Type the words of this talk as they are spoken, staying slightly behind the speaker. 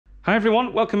Hi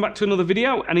everyone, welcome back to another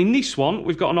video, and in this one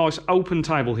we've got a nice open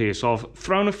table here. So I've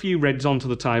thrown a few reds onto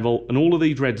the table and all of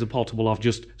these reds are potable. I've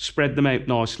just spread them out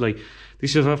nicely.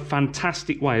 This is a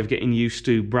fantastic way of getting used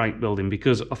to break building,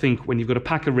 because I think when you've got a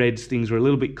pack of reds things are a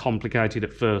little bit complicated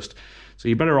at first. So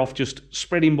you're better off just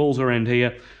spreading balls around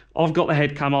here. I've got the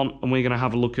head cam on and we're going to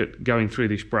have a look at going through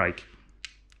this break.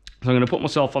 So I'm going to put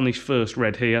myself on this first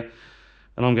red here.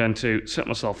 And I'm going to set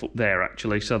myself up there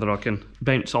actually so that I can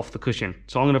bounce off the cushion.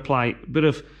 So I'm going to play a bit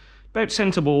of about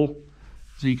centre ball.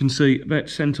 So you can see about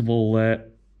centre ball there,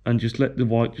 and just let the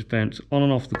white just bounce on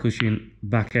and off the cushion,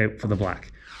 back out for the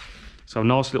black. So a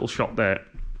nice little shot there,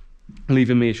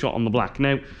 leaving me a shot on the black.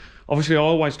 Now, obviously I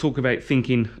always talk about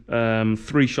thinking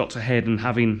 3 shots ahead and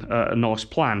having a nice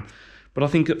plan. But I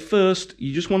think at first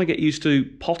you just want to get used to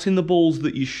potting the balls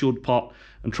that you should pot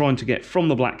and trying to get from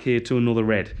the black here to another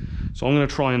red. So I'm going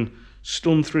to try and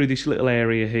stun through this little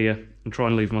area here and try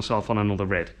and leave myself on another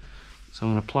red. So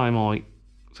I'm going to play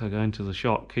so go into the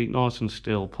shot, keep nice and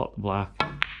still, pot the black,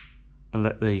 and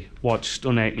let the white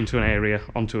stun out into an area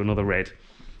onto another red.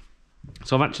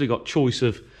 So I've actually got choice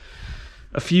of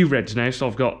a few reds now. So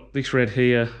I've got this red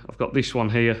here, I've got this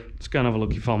one here. Let's go and have a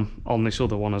look if I'm on this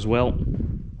other one as well.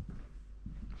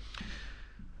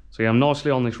 So yeah, I'm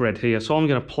nicely on this red here, so I'm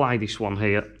going to play this one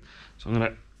here. So I'm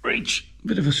going to reach,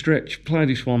 bit of a stretch, play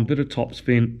this one, bit of top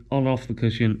spin, on off the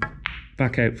cushion,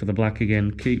 back out for the black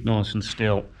again, keep nice and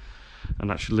still, and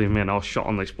that should leave me a nice shot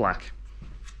on this black.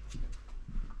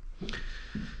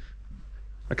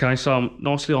 Okay, so I'm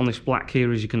nicely on this black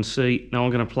here, as you can see. Now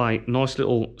I'm going to play a nice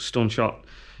little stun shot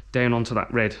down onto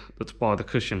that red that's by the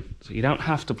cushion. So you don't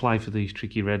have to play for these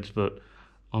tricky reds, but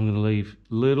I'm going to leave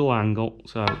a little angle,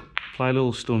 so play a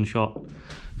little stun shot,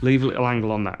 leave a little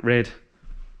angle on that red,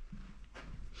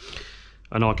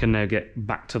 and I can now get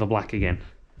back to the black again.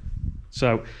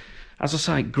 So, as I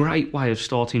say, great way of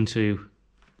starting to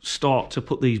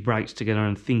put these breaks together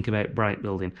and think about break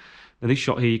building. Now this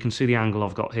shot here, you can see the angle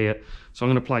I've got here. So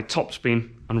I'm going to play top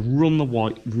spin and run the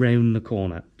white round the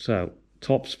corner. So,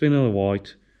 top spin of the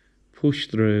white, push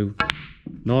through,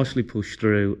 nicely push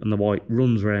through, and the white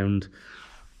runs round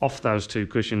off those 2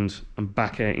 cushions and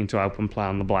back out into open play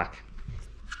on the black.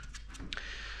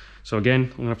 So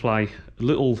again, I'm going to play a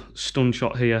little stun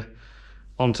shot here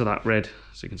onto that red,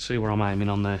 so you can see where I'm aiming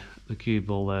on the cue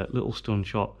ball there. Little stun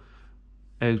shot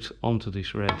out onto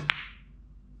this red.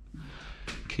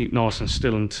 Keep nice and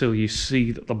still until you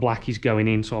see that the black is going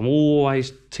in. So I'm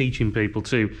always teaching people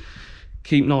to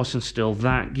keep nice and still.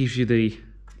 That gives you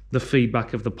the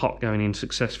feedback of the pot going in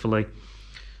successfully.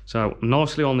 So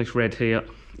nicely on this red here.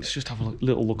 Let's just have a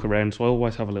little look around. So I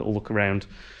always have a little look around.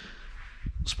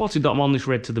 Spotted that I'm on this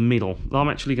red to the middle. I'm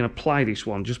actually going to play this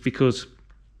one just because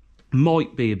it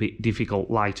might be a bit difficult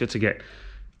later to get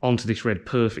onto this red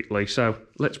perfectly. So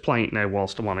let's play it now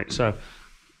whilst I'm on it. So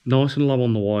nice and low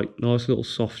on the white. Nice little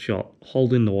soft shot.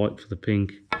 Holding the white for the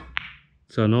pink.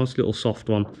 So a nice little soft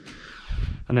one.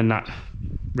 And then that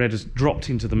red has dropped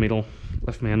into the middle.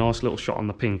 Left me a nice little shot on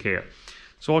the pink here.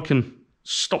 So I can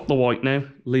stop the white now,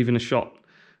 leaving a shot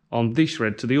on this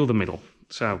red to the other middle.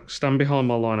 So stand behind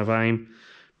my line of aim,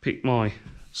 pick my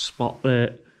spot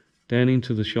there, down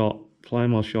into the shot, play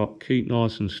my shot, keep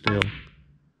nice and still,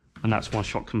 and that's my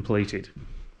shot completed.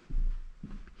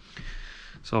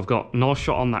 So I've got a nice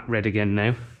shot on that red again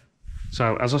now.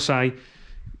 So as I say,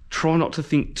 try not to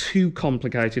think too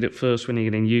complicated at first when you're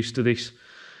getting used to this.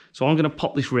 So I'm going to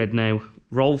pop this red now,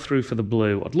 roll through for the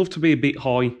blue. I'd love to be a bit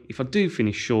high. If I do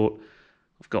finish short,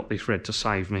 I've got this red to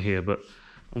save me here, but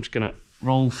I'm just going to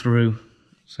roll through.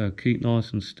 So keep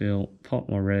nice and still, pop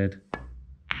my red.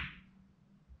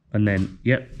 And then,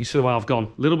 yep, you see the way I've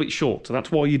gone. A little bit short, so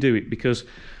that's why you do it, because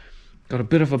I've got a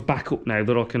bit of a backup now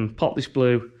that I can pop this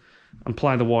blue and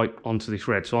play the white onto this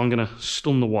red. So I'm going to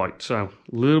stun the white. So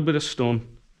a little bit of stun,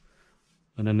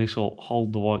 and then this will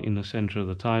hold the white in the centre of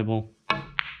the table.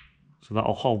 So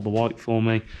that'll hold the white for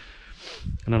me.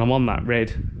 And then I'm on that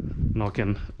red, and I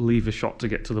can leave a shot to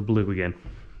get to the blue again.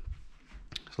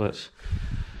 So let's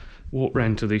walk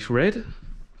round to this red.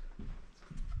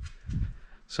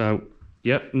 So,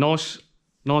 yep, nice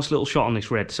little shot on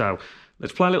this red. So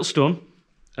let's play a little stun,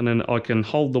 and then I can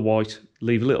hold the white,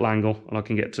 leave a little angle, and I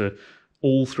can get to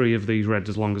all 3 of these reds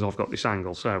as long as I've got this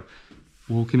angle. So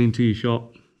walking into your shot,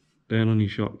 down on your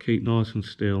shot, keep nice and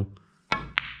still,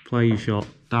 play your shot,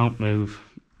 don't move.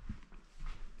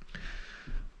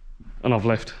 And I've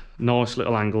left a nice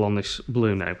little angle on this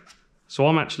blue now. So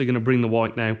I'm actually going to bring the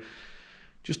white now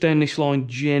just down this line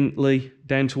gently,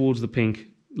 down towards the pink,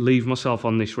 leave myself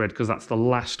on this red because that's the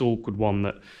last awkward one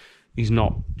that is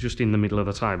not just in the middle of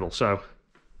the table. So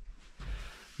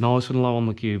nice and low on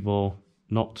the cue ball,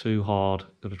 not too hard.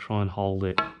 Got to try and hold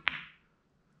it.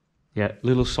 Yeah,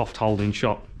 little soft holding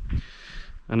shot.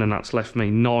 And then that's left me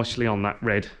nicely on that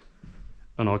red.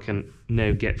 And I can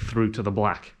now get through to the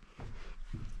black.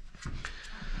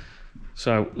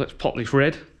 So let's pop this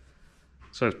red.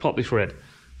 So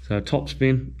top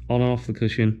spin, on off the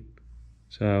cushion.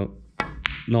 So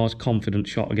nice confident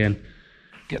shot again.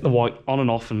 Get the white on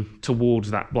and off and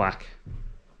towards that black.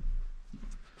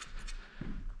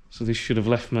 So this should have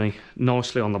left me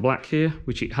nicely on the black here,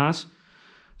 which it has.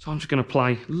 So I'm just going to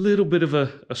play a little bit of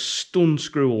a stun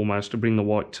screw almost to bring the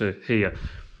white to here.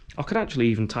 I could actually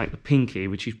even take the pink here,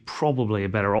 which is probably a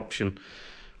better option.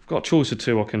 I've got a choice of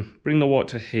two. I can bring the white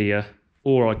to here,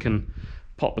 or I can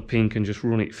pop the pink and just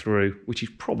run it through, which is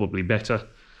probably better,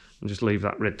 and just leave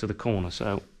that red to the corner.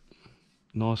 So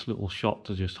nice little shot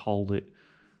to just hold it,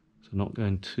 so not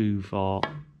going too far,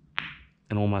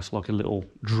 and almost like a little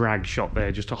drag shot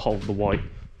there just to hold the white.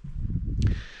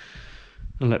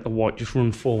 And let the white just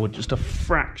run forward just a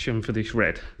fraction for this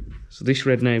red. So this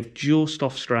red now just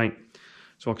off straight,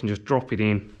 so I can just drop it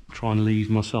in, try and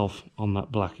leave myself on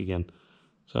that black again.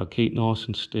 So keep nice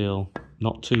and still,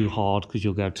 not too hard because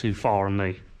you'll go too far on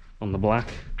the black.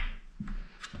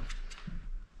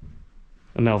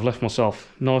 And now I've left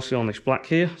myself nicely on this black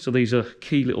here. So these are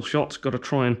key little shots. Got to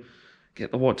try and get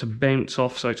the white to bounce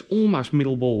off. So it's almost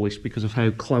middle ball this because of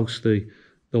how close the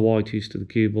white is to the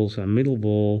cue ball. So middle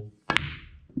ball.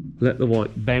 Let the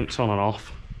white bounce on and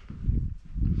off,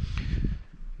 and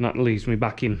that leaves me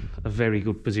back in a very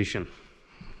good position.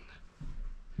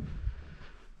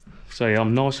 So yeah,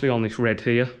 I'm nicely on this red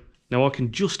here. Now I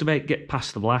can just about get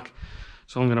past the black,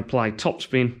 so I'm going to play top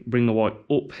spin, bring the white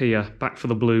up here, back for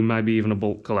the blue, maybe even a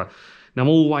bulk colour. Now I'm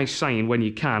always saying, when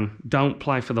you can, don't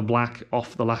play for the black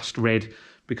off the last red,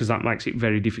 because that makes it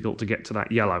very difficult to get to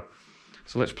that yellow.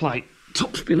 So let's play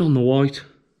top spin on the white.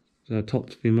 So top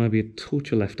spin, maybe a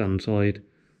touch of left hand side,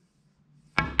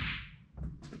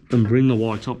 and bring the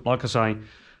white up, like I say,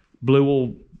 blue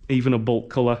or even a bulk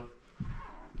colour,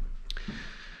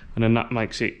 and then that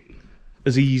makes it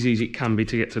as easy as it can be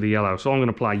to get to the yellow. So I'm going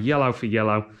to play yellow for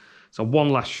yellow. So one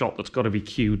last shot that's got to be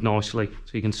cued nicely,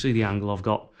 so you can see the angle I've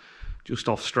got just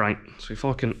off straight. So if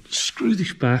I can screw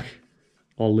this back,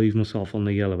 I'll leave myself on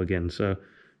the yellow again. So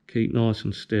keep nice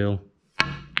and still.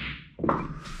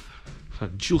 So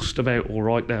just about all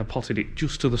right there. I potted it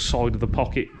just to the side of the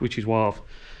pocket, which is why I've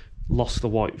lost the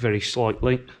white very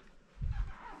slightly.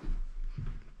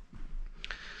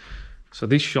 So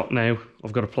this shot now,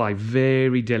 I've got to play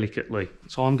very delicately.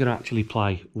 So I'm going to actually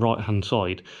play right-hand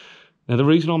side. Now the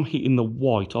reason I'm hitting the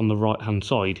white on the right-hand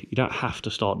side, you don't have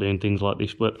to start doing things like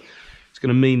this, but it's going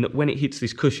to mean that when it hits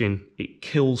this cushion, it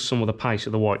kills some of the pace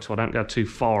of the white, so I don't go too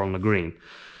far on the green.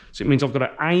 So it means I've got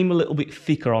to aim a little bit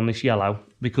thicker on this yellow,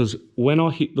 because when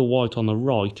I hit the white on the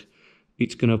right,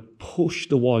 it's going to push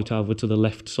the white over to the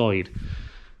left side.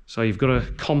 So you've got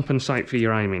to compensate for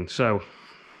your aiming. So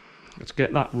let's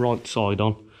get that right side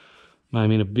on. I'm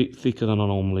aiming a bit thicker than I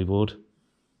normally would.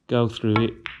 Go through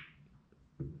it.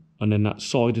 And then that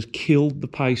side has killed the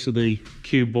pace of the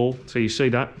cue ball. So you see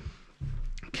that?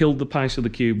 Killed the pace of the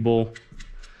cue ball,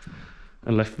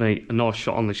 and left me a nice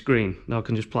shot on this green. Now I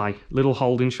can just play little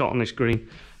holding shot on this green.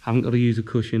 Haven't got to use a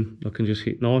cushion. I can just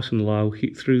hit nice and low,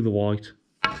 hit through the white,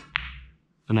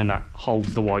 and then that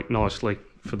holds the white nicely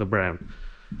for the brown.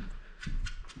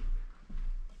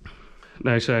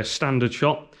 Now it's a standard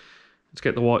shot. Let's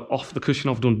get the white off the cushion.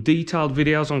 I've done detailed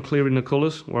videos on clearing the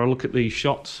colours where I look at these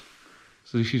shots.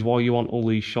 So this is why you want all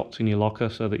these shots in your locker,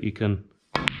 so that you can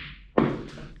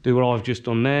do what I've just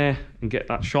done there and get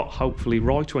that shot hopefully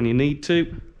right when you need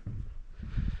to.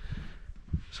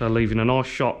 So leaving a nice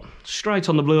shot straight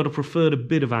on the blue. I'd have preferred a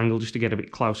bit of angle just to get a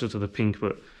bit closer to the pink,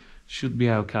 but should be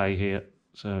okay here.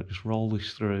 So just roll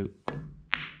this through.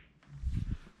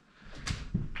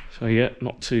 So yeah,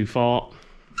 not too far.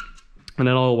 And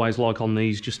then I always like on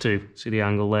these, just to see the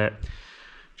angle there,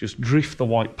 just drift the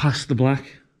white past the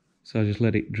black. So just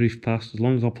let it drift past. As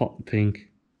long as I pop the pink,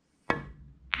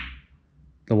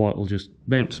 the white will just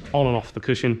bounce on and off the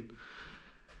cushion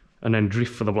and then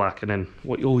drift for the black. And then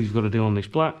all you've got to do on this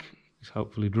black is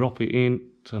hopefully drop it in,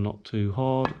 so not too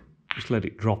hard. Just let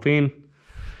it drop in,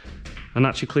 and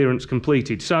that's your clearance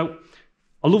completed. So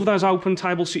I love those open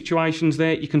table situations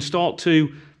there. You can start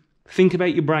to think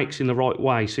about your breaks in the right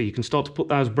way. So you can start to put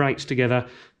those breaks together,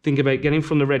 think about getting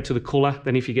from the red to the colour.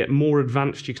 Then if you get more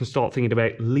advanced, you can start thinking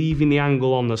about leaving the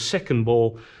angle on the second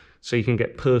ball so you can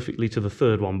get perfectly to the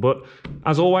third one. But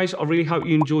as always, I really hope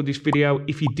you enjoyed this video.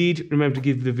 If you did, remember to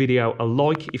give the video a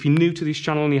like. If you're new to this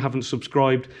channel and you haven't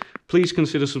subscribed, please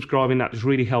consider subscribing. That just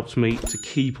really helps me to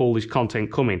keep all this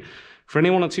content coming. For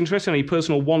anyone that's interested in any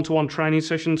personal one-to-one training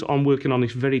sessions, I'm working on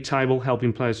this very table,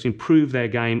 helping players to improve their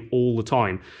game all the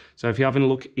time. So if you're having a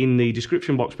look in the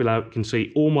description box below, you can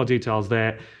see all my details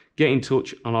there. Get in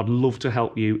touch and I'd love to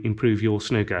help you improve your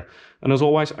snooker. And as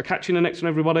always, I'll catch you in the next one,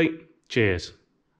 everybody. Cheers.